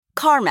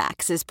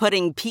CarMax is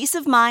putting peace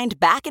of mind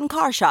back in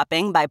car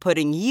shopping by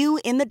putting you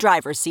in the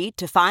driver's seat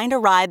to find a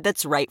ride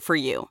that's right for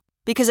you.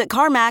 Because at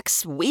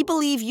CarMax, we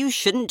believe you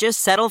shouldn't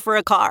just settle for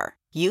a car.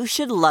 You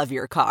should love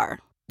your car.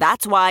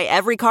 That's why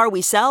every car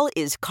we sell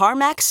is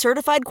CarMax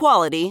certified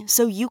quality,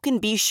 so you can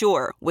be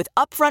sure with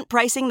upfront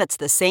pricing that's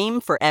the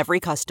same for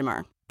every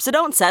customer. So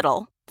don't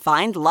settle.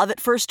 Find love at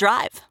first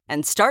drive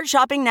and start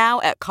shopping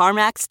now at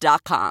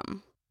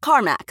CarMax.com.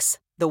 CarMax,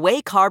 the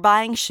way car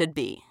buying should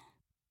be.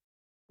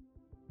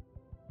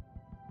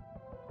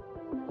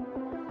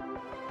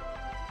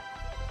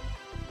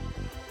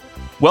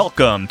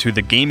 Welcome to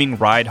the Gaming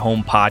Ride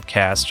Home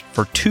podcast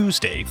for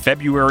Tuesday,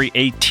 February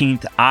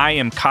 18th. I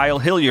am Kyle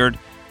Hilliard.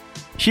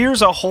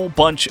 Here's a whole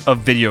bunch of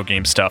video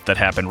game stuff that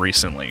happened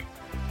recently.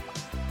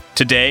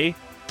 Today,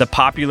 the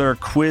popular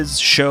quiz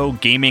show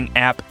gaming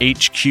app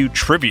HQ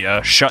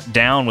Trivia shut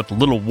down with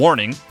little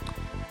warning.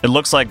 It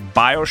looks like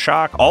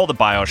BioShock, all the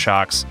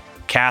BioShocks,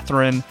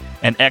 Catherine,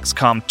 and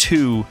XCOM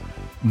 2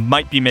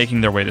 might be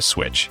making their way to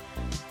Switch.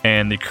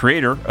 And the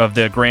creator of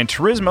the Gran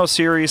Turismo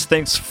series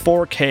thinks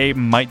 4K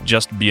might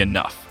just be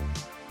enough.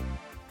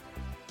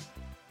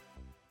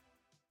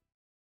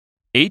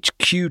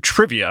 HQ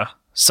Trivia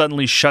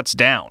suddenly shuts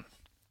down.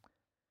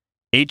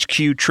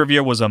 HQ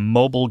Trivia was a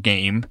mobile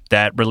game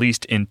that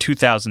released in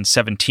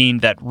 2017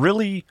 that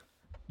really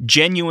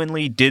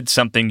genuinely did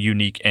something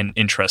unique and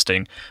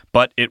interesting,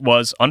 but it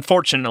was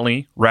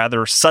unfortunately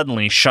rather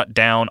suddenly shut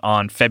down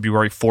on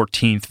February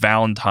 14th,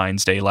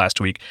 Valentine's Day last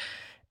week.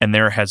 And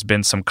there has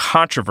been some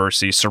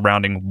controversy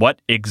surrounding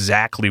what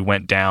exactly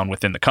went down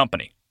within the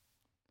company.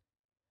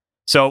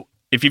 So,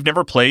 if you've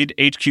never played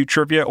HQ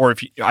Trivia, or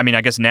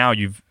I guess now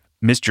you've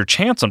missed your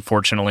chance,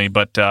 unfortunately,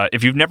 but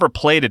if you've never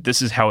played it,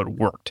 this is how it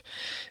worked.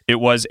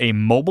 It was a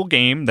mobile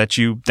game that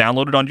you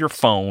downloaded on your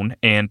phone,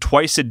 and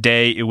twice a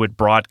day it would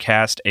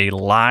broadcast a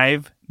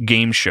live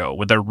game show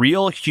with a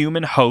real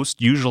human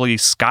host, usually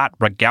Scott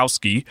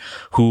Rogowski,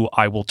 who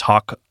I will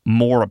talk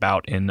more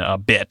about in a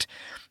bit.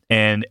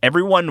 And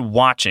everyone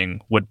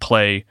watching would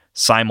play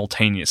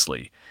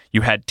simultaneously.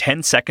 You had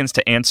 10 seconds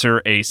to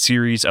answer a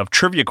series of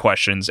trivia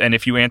questions, and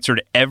if you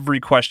answered every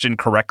question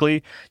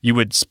correctly, you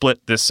would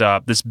split this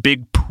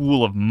big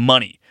pool of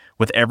money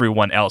with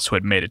everyone else who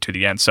had made it to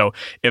the end. So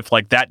if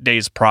like that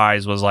day's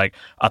prize was like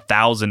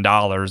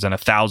 $1,000 and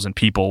 1,000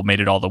 people made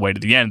it all the way to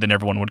the end, then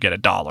everyone would get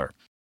 $1.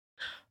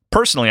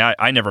 Personally,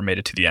 I never made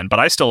it to the end, but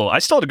I still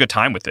had a good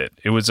time with it.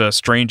 It was a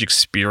strange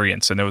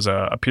experience, and there was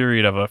a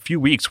period of a few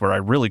weeks where I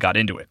really got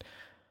into it.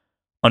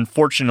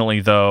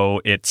 Unfortunately,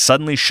 though, it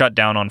suddenly shut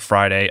down on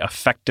Friday,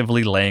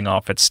 effectively laying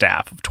off its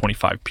staff of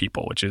 25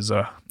 people, which is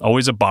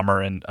always a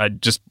bummer, and I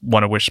just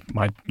want to wish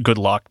my good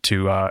luck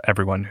to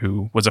everyone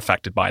who was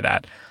affected by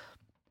that.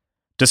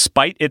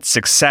 Despite its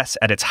success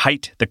at its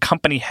height, the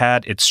company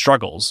had its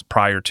struggles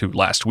prior to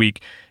last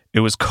week. It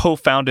was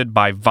co-founded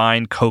by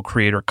Vine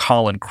co-creator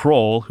Colin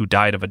Kroll, who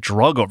died of a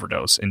drug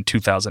overdose in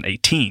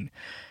 2018.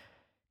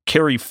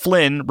 Carrie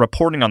Flynn,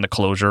 reporting on the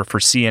closure for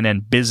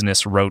CNN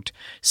Business, wrote,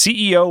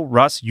 CEO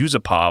Russ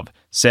Yusupov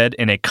said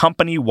in a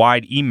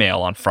company-wide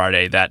email on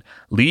Friday that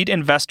lead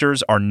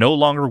investors are no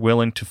longer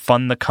willing to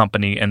fund the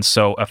company, and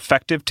so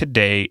effective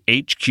today,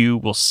 HQ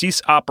will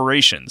cease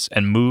operations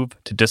and move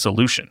to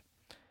dissolution.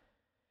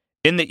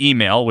 In the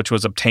email, which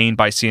was obtained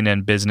by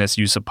CNN Business,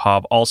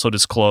 Yusupov also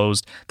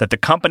disclosed that the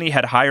company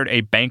had hired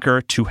a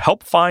banker to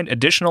help find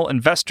additional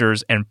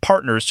investors and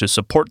partners to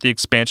support the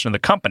expansion of the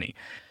company.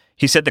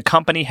 He said the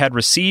company had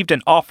received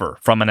an offer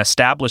from an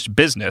established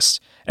business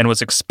and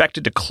was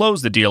expected to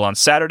close the deal on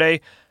Saturday,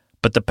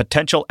 but the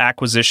potential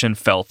acquisition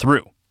fell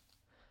through.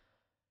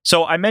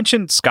 So I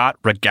mentioned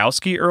Scott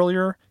Rogowski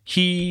earlier.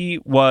 He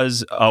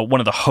was one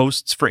of the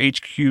hosts for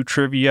HQ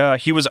Trivia.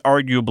 He was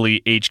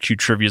arguably HQ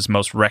Trivia's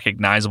most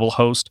recognizable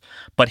host,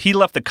 but he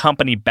left the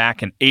company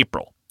back in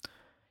April.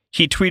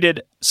 He tweeted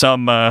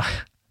some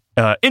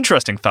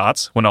interesting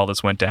thoughts when all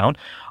this went down.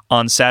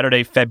 On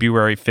Saturday,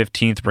 February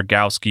 15th,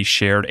 Rogowski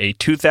shared a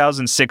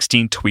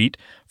 2016 tweet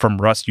from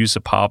Russ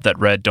Yusupov that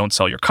read, "Don't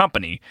sell your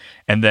company."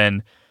 And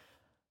then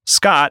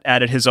Scott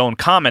added his own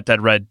comment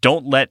that read,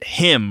 "Don't let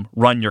him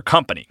run your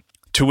company."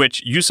 To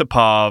which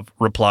Yusupov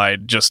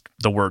replied just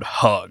the word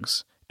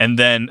hugs. And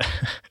then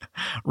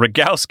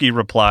Rogowski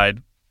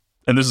replied,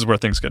 and this is where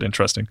things get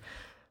interesting,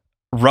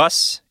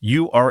 "Russ,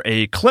 you are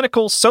a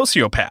clinical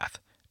sociopath.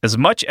 As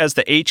much as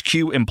the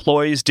HQ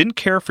employees didn't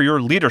care for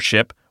your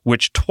leadership,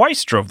 which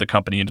twice drove the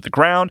company into the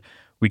ground,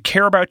 we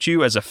care about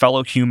you as a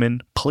fellow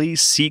human.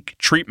 Please seek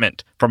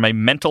treatment from a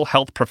mental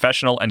health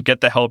professional and get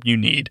the help you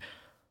need.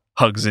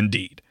 Hugs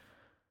indeed."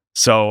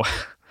 So,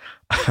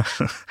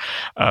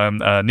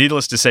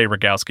 needless to say,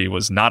 Rogowski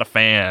was not a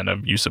fan of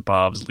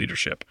Yusupov's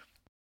leadership.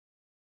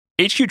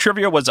 HQ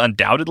Trivia was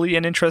undoubtedly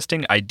an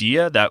interesting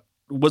idea that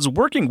was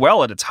working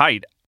well at its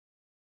height.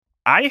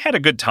 I had a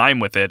good time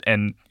with it,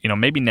 and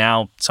maybe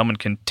now someone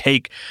can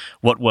take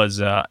what was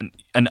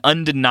an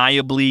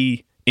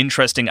undeniably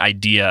interesting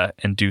idea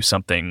and do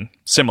something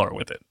similar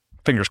with it.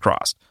 Fingers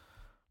crossed.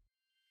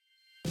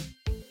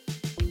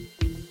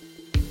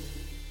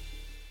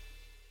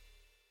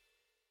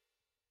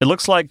 It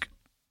looks like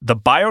the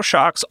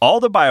BioShocks, all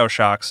the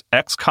BioShocks,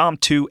 XCOM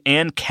 2,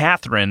 and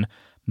Catherine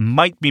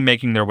might be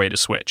making their way to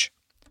Switch.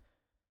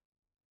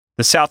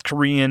 The South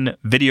Korean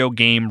Video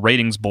Game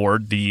Ratings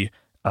Board, the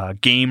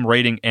Game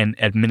Rating and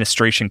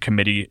Administration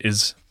Committee,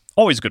 is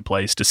always a good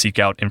place to seek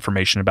out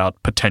information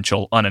about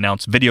potential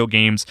unannounced video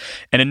games,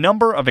 and a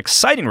number of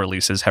exciting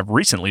releases have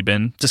recently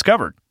been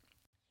discovered.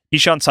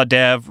 Ishan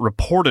Sadev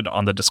reported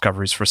on the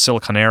discoveries for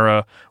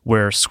Siliconera,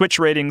 where Switch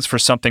ratings for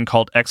something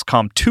called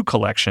XCOM 2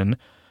 Collection,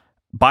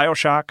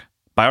 BioShock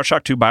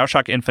 2,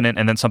 BioShock Infinite,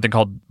 and then something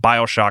called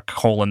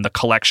BioShock: The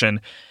Collection,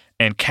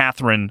 and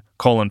Catherine: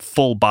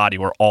 Full Body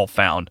were all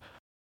found.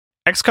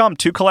 XCOM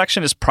 2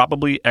 Collection is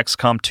probably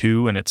XCOM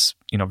 2 and its,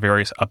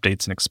 various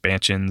updates and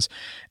expansions.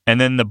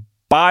 And then the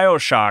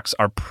BioShocks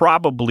are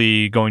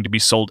probably going to be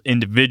sold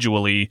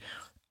individually,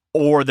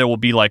 or there will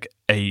be like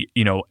a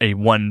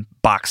one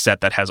box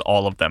set that has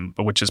all of them,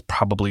 which is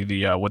probably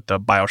the what the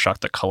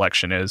BioShock the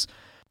Collection is.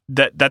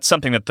 That's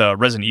something that the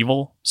Resident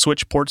Evil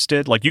Switch ports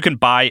did. Like, you can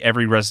buy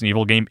every Resident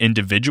Evil game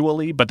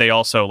individually, but they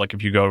also, like,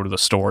 if you go to the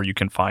store, you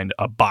can find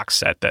a box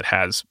set that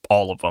has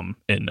all of them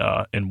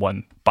in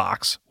one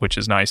box, which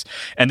is nice.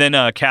 And then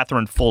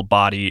Catherine Full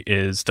Body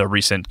is the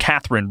recent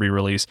Catherine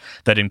re-release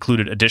that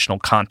included additional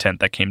content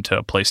that came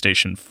to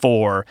PlayStation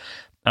 4.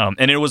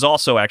 And it was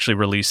also actually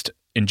released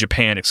in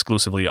Japan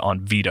exclusively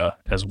on Vita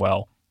as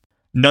well.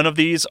 None of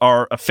these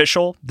are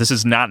official. This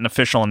is not an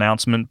official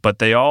announcement, but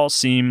they all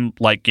seem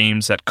like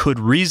games that could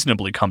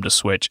reasonably come to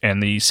Switch,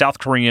 and the South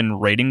Korean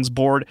Ratings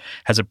Board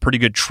has a pretty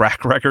good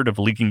track record of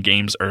leaking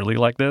games early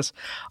like this.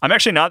 I'm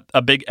actually not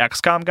a big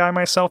XCOM guy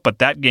myself, but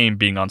that game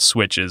being on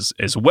Switch is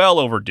well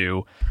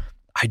overdue.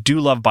 I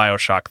do love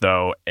BioShock,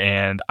 though,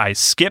 and I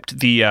skipped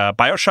the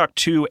BioShock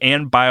 2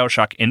 and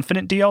BioShock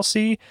Infinite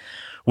DLC,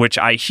 which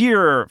I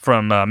hear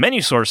from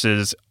many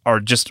sources are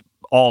just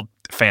all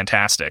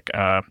fantastic.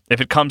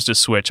 If it comes to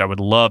Switch, I would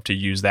love to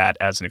use that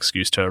as an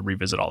excuse to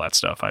revisit all that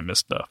stuff I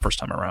missed the first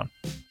time around.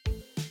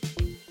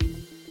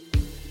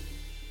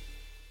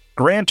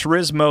 Gran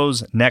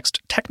Turismo's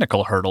next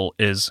technical hurdle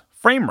is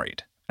frame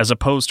rate, as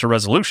opposed to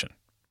resolution.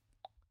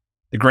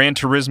 The Gran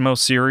Turismo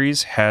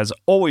series has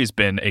always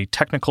been a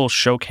technical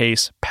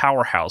showcase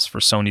powerhouse for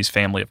Sony's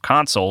family of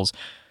consoles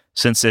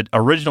since it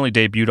originally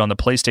debuted on the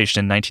PlayStation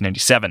in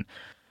 1997.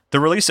 The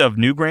release of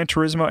new Gran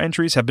Turismo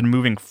entries have been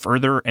moving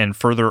further and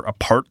further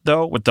apart,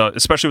 though,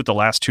 especially with the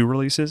last two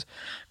releases.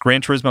 Gran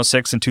Turismo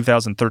 6 in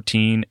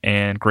 2013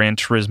 and Gran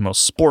Turismo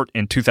Sport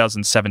in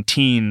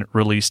 2017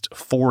 released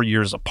 4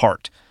 years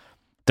apart.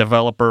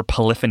 Developer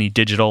Polyphony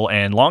Digital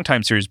and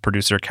longtime series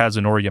producer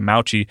Kazunori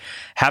Yamauchi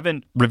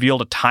haven't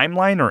revealed a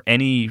timeline or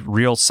any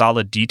real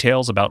solid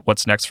details about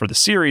what's next for the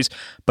series,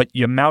 but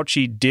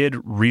Yamauchi did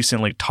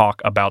recently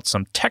talk about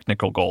some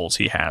technical goals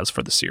he has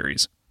for the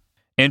series.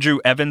 Andrew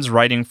Evans,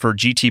 writing for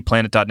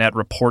GTPlanet.net,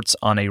 reports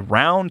on a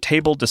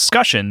roundtable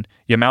discussion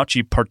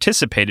Yamauchi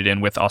participated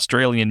in with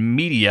Australian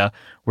media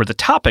where the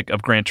topic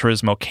of Gran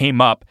Turismo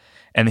came up,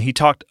 and he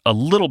talked a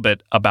little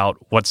bit about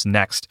what's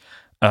next.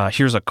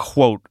 Here's a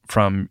quote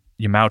from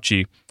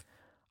Yamauchi.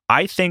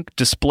 "I think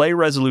display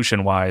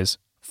resolution-wise,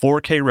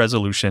 4K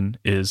resolution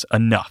is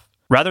enough.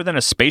 Rather than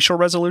a spatial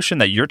resolution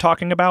that you're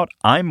talking about,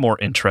 I'm more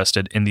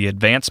interested in the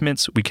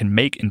advancements we can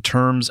make in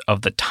terms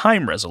of the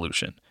time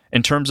resolution.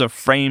 In terms of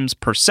frames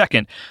per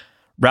second,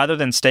 rather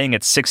than staying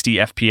at 60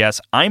 FPS,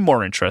 I'm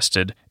more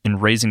interested in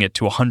raising it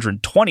to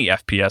 120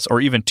 FPS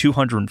or even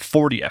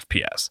 240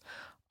 FPS.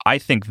 I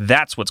think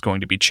that's what's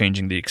going to be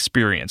changing the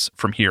experience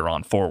from here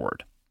on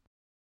forward."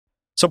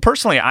 So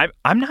personally,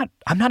 I'm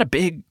not a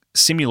big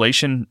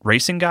simulation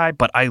racing guy,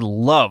 but I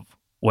love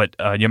what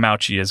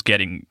Yamauchi is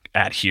getting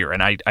at here,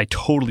 and I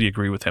totally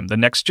agree with him. The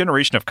next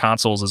generation of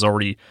consoles is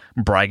already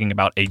bragging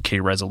about 8K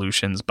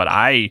resolutions, but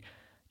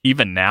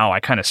even now,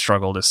 I kind of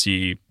struggle to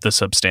see the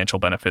substantial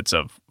benefits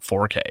of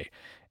 4K.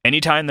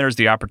 Anytime there's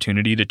the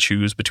opportunity to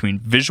choose between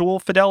visual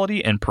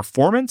fidelity and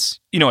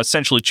performance,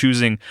 essentially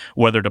choosing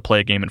whether to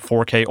play a game in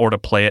 4K or to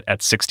play it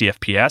at 60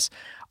 FPS,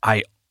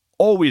 I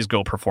always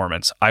go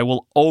performance. I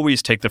will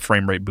always take the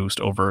frame rate boost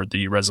over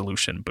the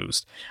resolution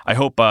boost. I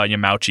hope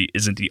Yamauchi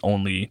isn't the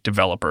only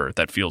developer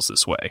that feels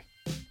this way.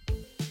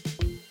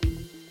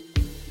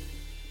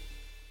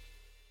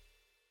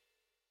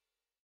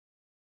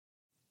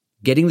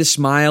 Getting the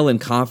smile and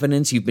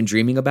confidence you've been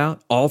dreaming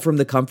about, all from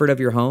the comfort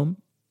of your home,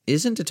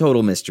 isn't a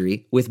total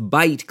mystery with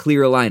Byte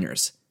clear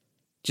aligners.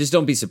 Just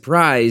don't be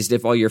surprised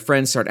if all your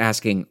friends start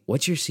asking,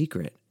 "What's your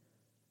secret?"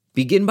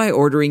 Begin by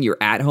ordering your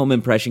at-home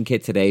impression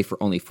kit today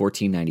for only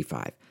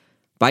 $14.95.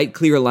 Byte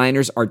clear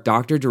aligners are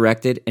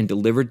doctor-directed and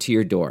delivered to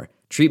your door.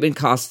 Treatment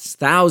costs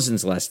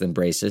thousands less than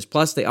braces,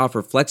 plus they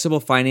offer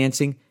flexible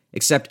financing,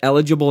 accept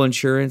eligible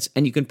insurance,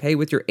 and you can pay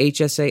with your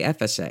HSA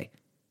FSA.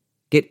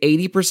 Get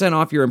 80%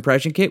 off your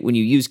impression kit when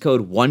you use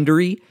code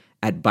WONDERY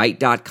at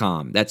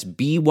Byte.com. That's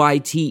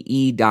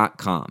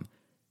BYTE.com.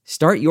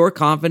 Start your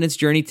confidence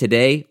journey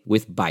today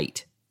with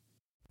Byte.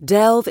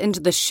 Delve into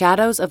the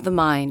shadows of the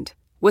mind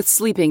with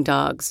Sleeping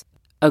Dogs,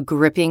 a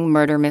gripping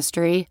murder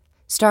mystery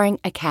starring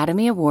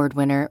Academy Award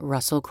winner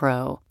Russell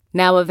Crowe.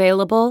 Now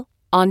available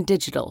on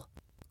digital.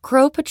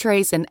 Crow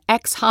portrays an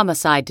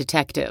ex-homicide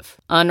detective,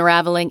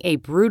 unraveling a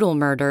brutal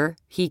murder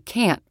he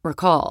can't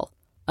recall.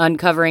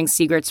 Uncovering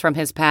secrets from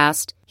his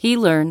past, he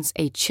learns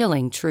a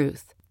chilling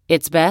truth.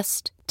 It's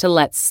best to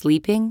let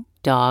sleeping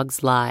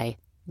dogs lie.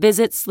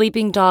 Visit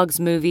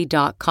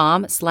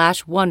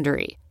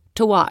sleepingdogsmovie.com/Wondery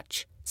to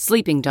watch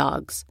Sleeping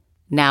Dogs,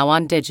 now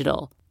on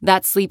digital.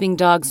 That's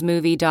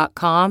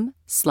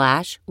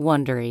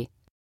sleepingdogsmovie.com/Wondery.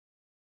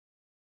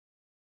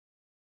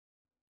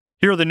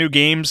 Here are the new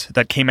games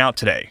that came out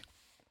today.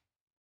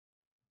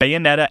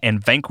 Bayonetta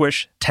and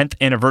Vanquish 10th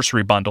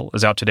Anniversary Bundle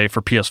is out today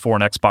for PS4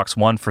 and Xbox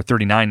One for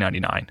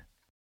 $39.99.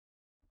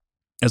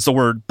 As the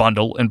word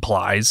bundle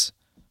implies,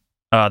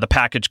 the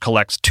package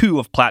collects 2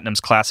 of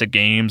Platinum's classic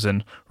games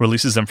and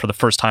releases them for the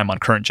first time on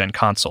current-gen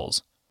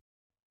consoles.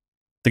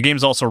 The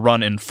games also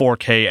run in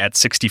 4K at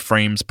 60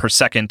 frames per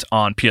second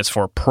on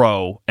PS4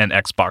 Pro and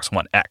Xbox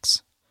One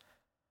X.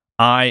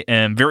 I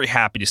am very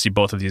happy to see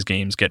both of these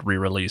games get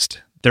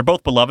re-released. They're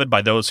both beloved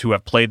by those who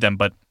have played them,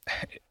 but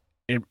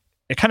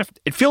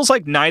it feels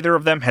like neither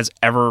of them has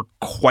ever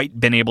quite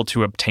been able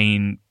to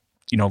obtain,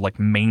 like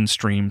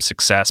mainstream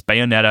success.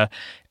 Bayonetta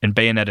and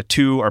Bayonetta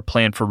 2 are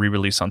planned for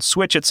re-release on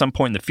Switch at some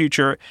point in the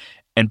future,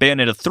 and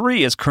Bayonetta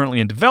 3 is currently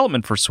in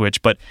development for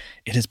Switch, but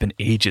it has been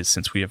ages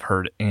since we have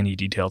heard any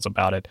details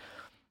about it.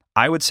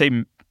 I would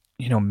say,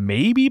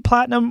 maybe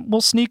Platinum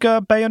will sneak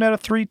a Bayonetta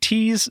 3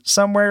 tease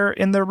somewhere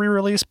in the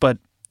re-release, but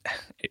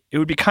it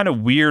would be kind of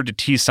weird to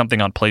tease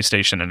something on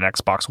PlayStation and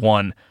Xbox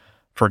One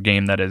for a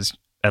game that is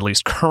at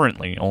least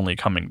currently only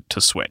coming to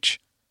Switch.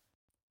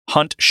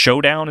 Hunt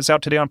Showdown is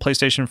out today on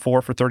PlayStation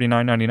 4 for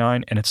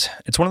 $39.99, and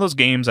it's one of those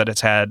games that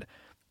it's had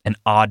an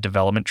odd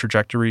development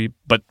trajectory,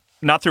 but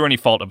not through any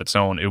fault of its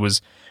own. It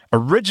was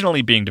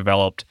originally being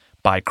developed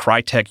by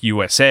Crytek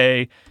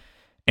USA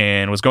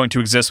and was going to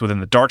exist within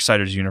the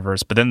Darksiders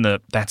universe, but then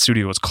that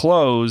studio was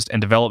closed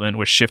and development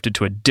was shifted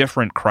to a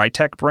different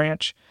Crytek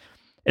branch.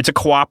 It's a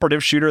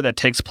cooperative shooter that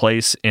takes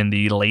place in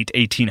the late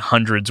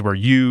 1800s where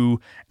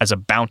you, as a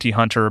bounty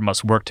hunter,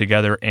 must work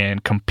together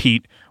and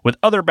compete with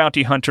other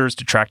bounty hunters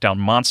to track down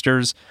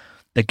monsters.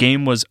 The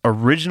game was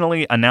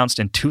originally announced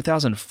in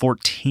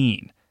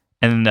 2014,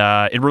 and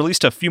it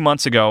released a few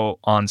months ago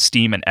on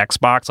Steam and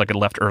Xbox, like it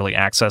left early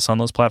access on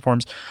those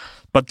platforms.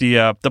 But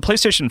the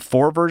PlayStation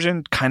 4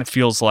 version kind of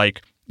feels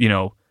like,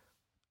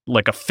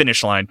 like a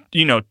finish line,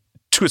 to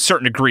a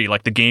certain degree.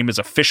 Like the game is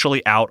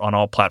officially out on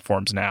all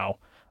platforms now.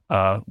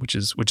 Which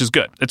is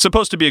good. It's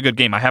supposed to be a good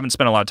game. I haven't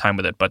spent a lot of time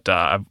with it, but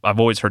I've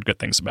always heard good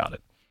things about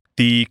it.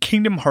 The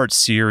Kingdom Hearts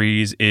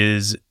series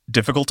is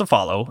difficult to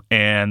follow,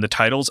 and the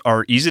titles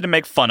are easy to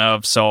make fun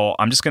of, so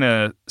I'm just going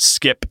to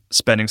skip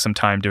spending some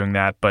time doing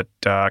that. But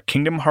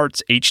Kingdom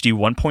Hearts HD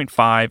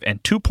 1.5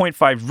 and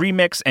 2.5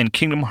 Remix and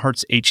Kingdom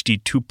Hearts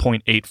HD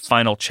 2.8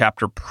 Final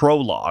Chapter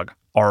Prologue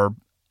are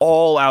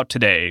all out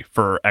today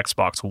for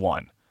Xbox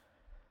One.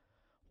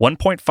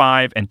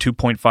 1.5 and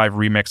 2.5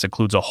 Remix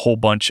includes a whole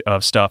bunch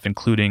of stuff,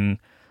 including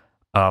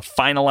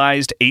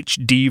finalized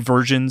HD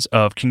versions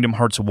of Kingdom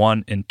Hearts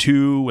 1 and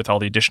 2 with all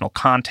the additional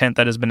content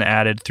that has been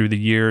added through the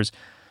years.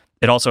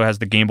 It also has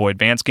the Game Boy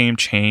Advance game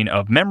Chain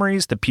of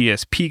Memories, the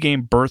PSP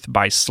game Birth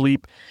by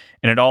Sleep,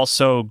 and it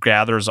also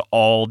gathers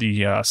all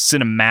the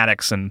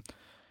cinematics and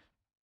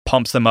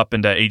pumps them up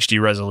into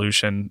HD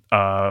resolution,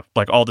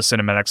 like all the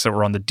cinematics that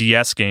were on the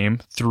DS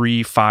game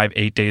 3, 5,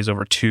 8 Days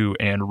Over 2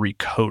 and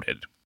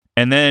Recoded.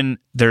 And then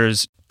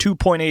there's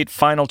 2.8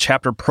 Final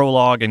Chapter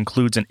Prologue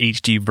includes an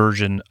HD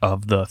version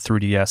of the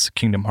 3DS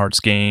Kingdom Hearts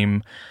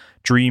game,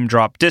 Dream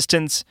Drop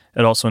Distance.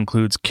 It also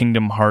includes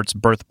Kingdom Hearts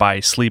Birth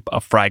by Sleep,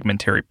 A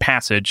Fragmentary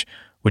Passage,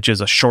 which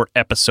is a short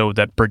episode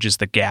that bridges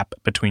the gap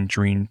between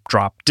Dream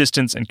Drop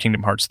Distance and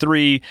Kingdom Hearts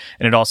 3.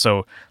 And it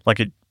also,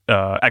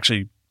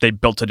 actually, they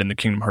built it in the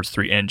Kingdom Hearts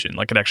 3 engine.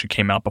 Like, it actually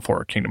came out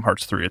before Kingdom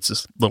Hearts 3. It's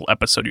this little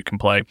episode you can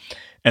play.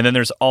 And then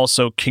there's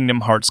also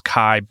Kingdom Hearts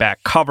Kai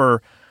Back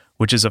Cover,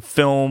 which is a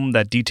film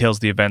that details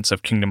the events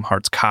of Kingdom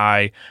Hearts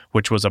Kai,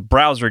 which was a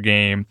browser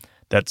game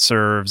that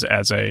serves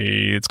as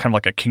it's kind of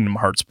like a Kingdom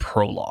Hearts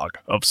prologue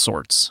of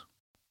sorts.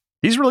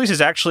 These releases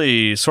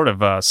actually sort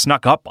of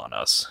snuck up on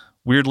us.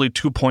 Weirdly,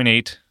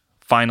 2.8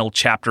 Final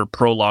Chapter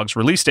Prologue's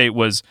release date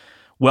was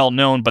well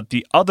known, but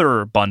the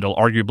other bundle,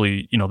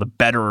 arguably, the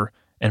better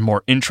and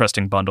more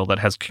interesting bundle that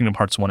has Kingdom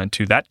Hearts 1 and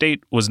 2, that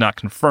date was not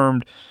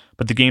confirmed,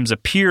 but the games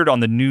appeared on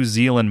the New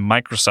Zealand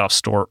Microsoft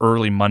Store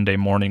early Monday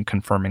morning,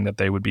 confirming that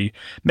they would be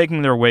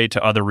making their way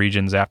to other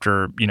regions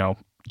after,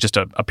 just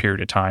a period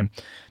of time.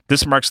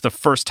 This marks the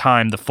first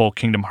time the full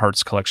Kingdom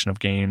Hearts collection of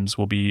games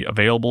will be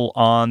available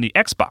on the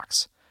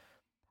Xbox.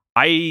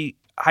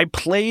 I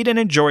played and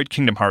enjoyed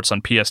Kingdom Hearts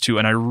on PS2,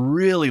 and I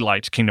really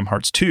liked Kingdom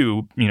Hearts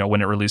 2,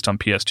 when it released on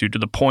PS2, to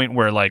the point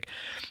where,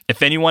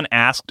 if anyone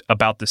asked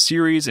about the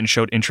series and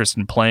showed interest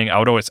in playing, I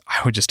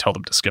would just tell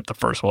them to skip the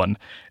first one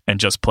and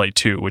just play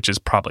 2, which is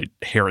probably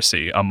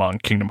heresy among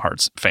Kingdom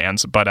Hearts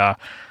fans. But,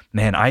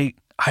 man, I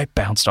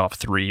bounced off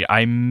 3.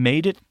 I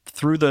made it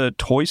through the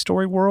Toy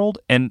Story world,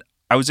 and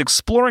I was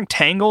exploring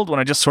Tangled when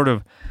I just sort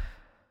of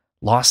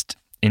lost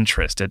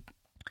interest.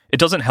 It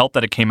doesn't help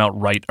that it came out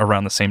right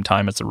around the same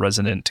time as the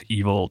Resident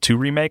Evil 2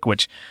 remake,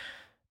 which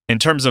in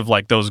terms of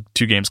like those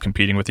two games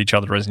competing with each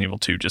other, Resident Evil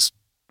 2 just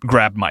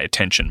grabbed my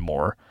attention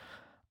more.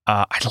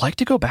 I'd like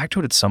to go back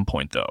to it at some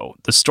point, though.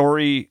 The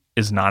story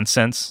is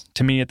nonsense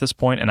to me at this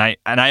point, and I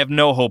have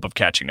no hope of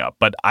catching up.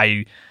 But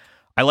I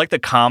like the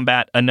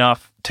combat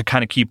enough to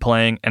kind of keep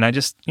playing, and I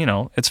just,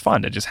 it's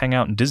fun to just hang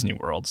out in Disney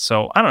World.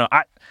 So I don't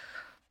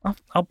know.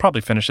 I'll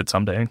probably finish it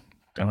someday. I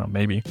don't know,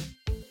 maybe.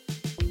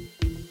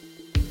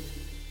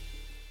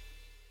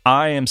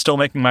 I am still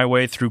making my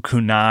way through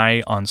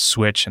Kunai on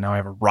Switch, and now I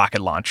have a rocket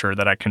launcher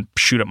that I can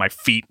shoot at my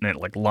feet, and it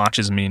like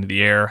launches me into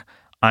the air.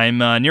 I'm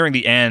nearing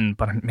the end,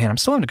 but man, I'm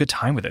still having a good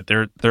time with it.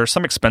 There are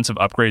some expensive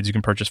upgrades you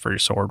can purchase for your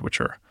sword, which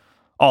are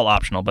all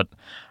optional, but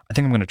I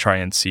think I'm going to try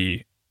and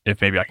see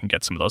if maybe I can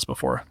get some of those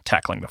before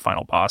tackling the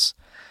final boss.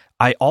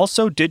 I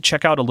also did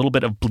check out a little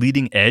bit of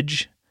Bleeding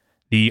Edge,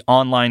 the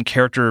online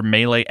character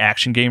melee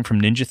action game from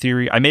Ninja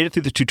Theory. I made it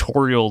through the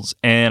tutorials,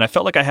 and I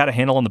felt like I had a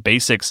handle on the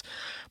basics,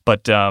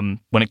 but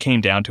when it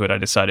came down to it, I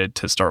decided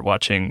to start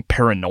watching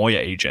Paranoia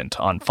Agent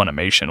on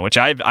Funimation, which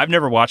I've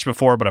never watched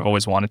before, but I've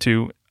always wanted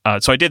to.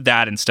 So I did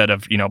that instead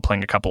of,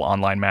 playing a couple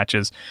online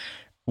matches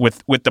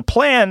with the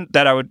plan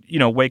that I would,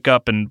 wake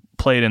up and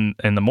play it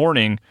in the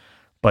morning.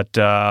 But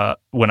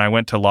when I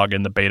went to log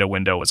in, the beta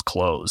window was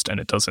closed and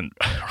it doesn't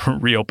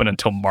reopen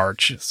until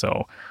March.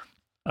 So,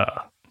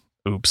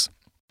 oops.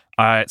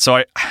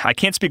 So I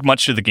can't speak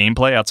much to the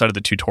gameplay outside of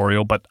the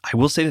tutorial, but I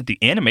will say that the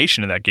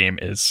animation of that game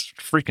is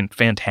freaking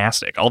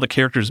fantastic. All the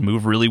characters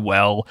move really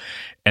well.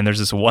 And there's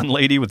this one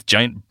lady with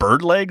giant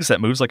bird legs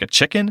that moves like a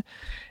chicken.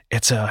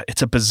 It's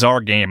a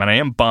bizarre game, and I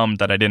am bummed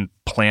that I didn't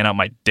plan out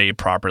my day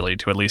properly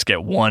to at least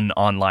get one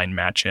online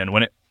match in.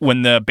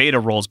 When the beta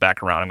rolls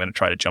back around, I'm going to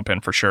try to jump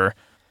in for sure.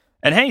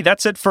 And hey,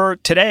 that's it for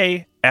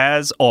today.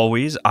 As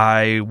always,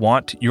 I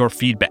want your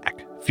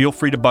feedback. Feel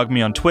free to bug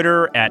me on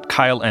Twitter at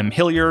Kyle M.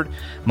 Hilliard.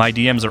 My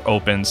DMs are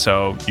open,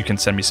 so you can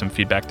send me some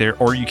feedback there,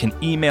 or you can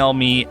email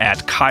me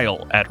at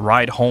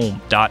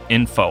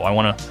kyle@ridehome.info. I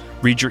want to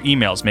read your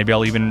emails. Maybe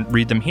I'll even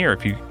read them here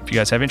if you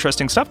guys have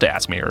interesting stuff to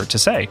ask me or to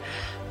say.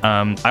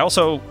 I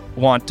also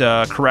want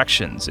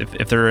corrections.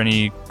 If there are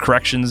any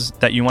corrections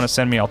that you want to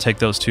send me, I'll take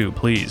those too,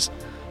 please.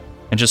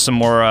 And just some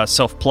more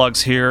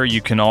self-plugs here.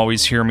 You can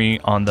always hear me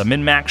on the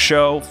MinMax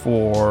Show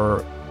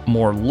for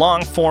more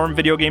long-form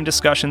video game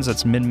discussions.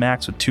 That's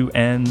MinMax with 2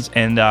 N's.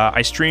 And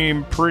I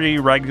stream pretty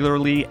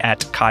regularly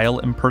at Kyle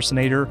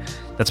Impersonator.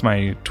 That's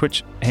my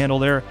Twitch handle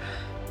there.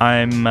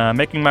 I'm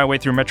making my way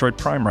through Metroid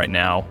Prime right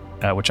now,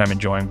 which I'm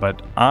enjoying,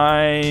 but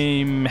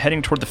I'm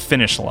heading toward the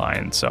finish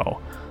line,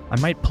 so I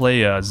might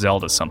play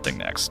Zelda something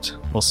next.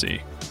 We'll see.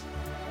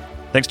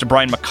 Thanks to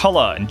Brian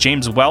McCullough and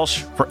James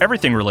Welsh for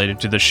everything related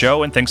to the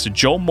show, and thanks to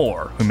Joe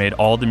Moore, who made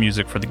all the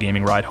music for the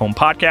Gaming Ride Home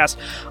podcast.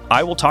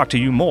 I will talk to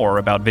you more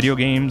about video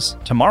games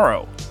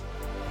tomorrow.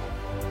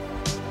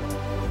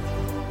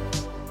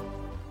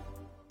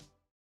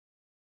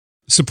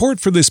 Support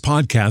for this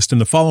podcast and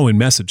the following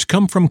message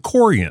come from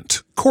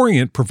Corient.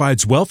 Corient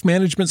provides wealth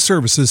management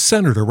services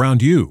centered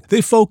around you. They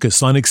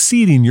focus on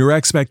exceeding your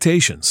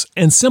expectations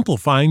and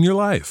simplifying your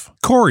life.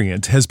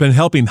 Corient has been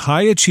helping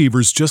high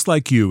achievers just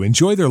like you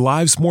enjoy their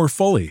lives more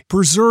fully,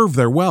 preserve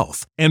their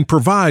wealth, and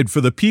provide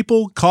for the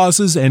people,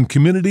 causes, and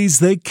communities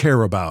they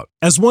care about.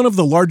 As one of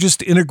the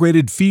largest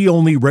integrated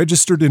fee-only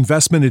registered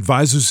investment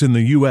advisors in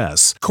the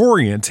U.S.,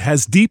 Corient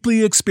has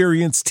deeply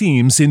experienced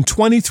teams in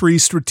 23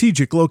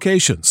 strategic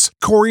locations.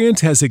 Corient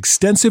has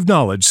extensive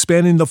knowledge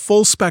spanning the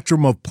full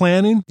spectrum of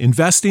planning,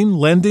 investing,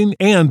 lending,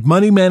 and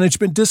money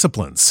management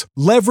disciplines.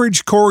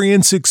 Leverage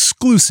Corient's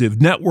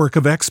exclusive network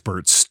of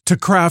experts to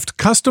craft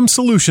custom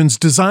solutions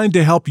designed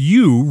to help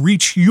you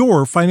reach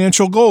your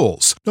financial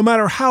goals, no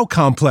matter how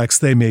complex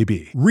they may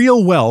be.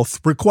 Real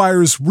wealth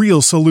requires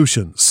real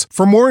solutions.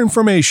 For more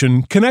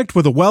information, connect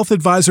with a wealth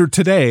advisor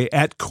today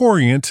at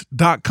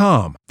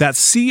Corient.com.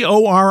 That's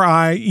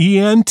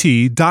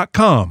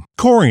Corient.com.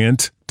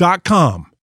 Corient.com.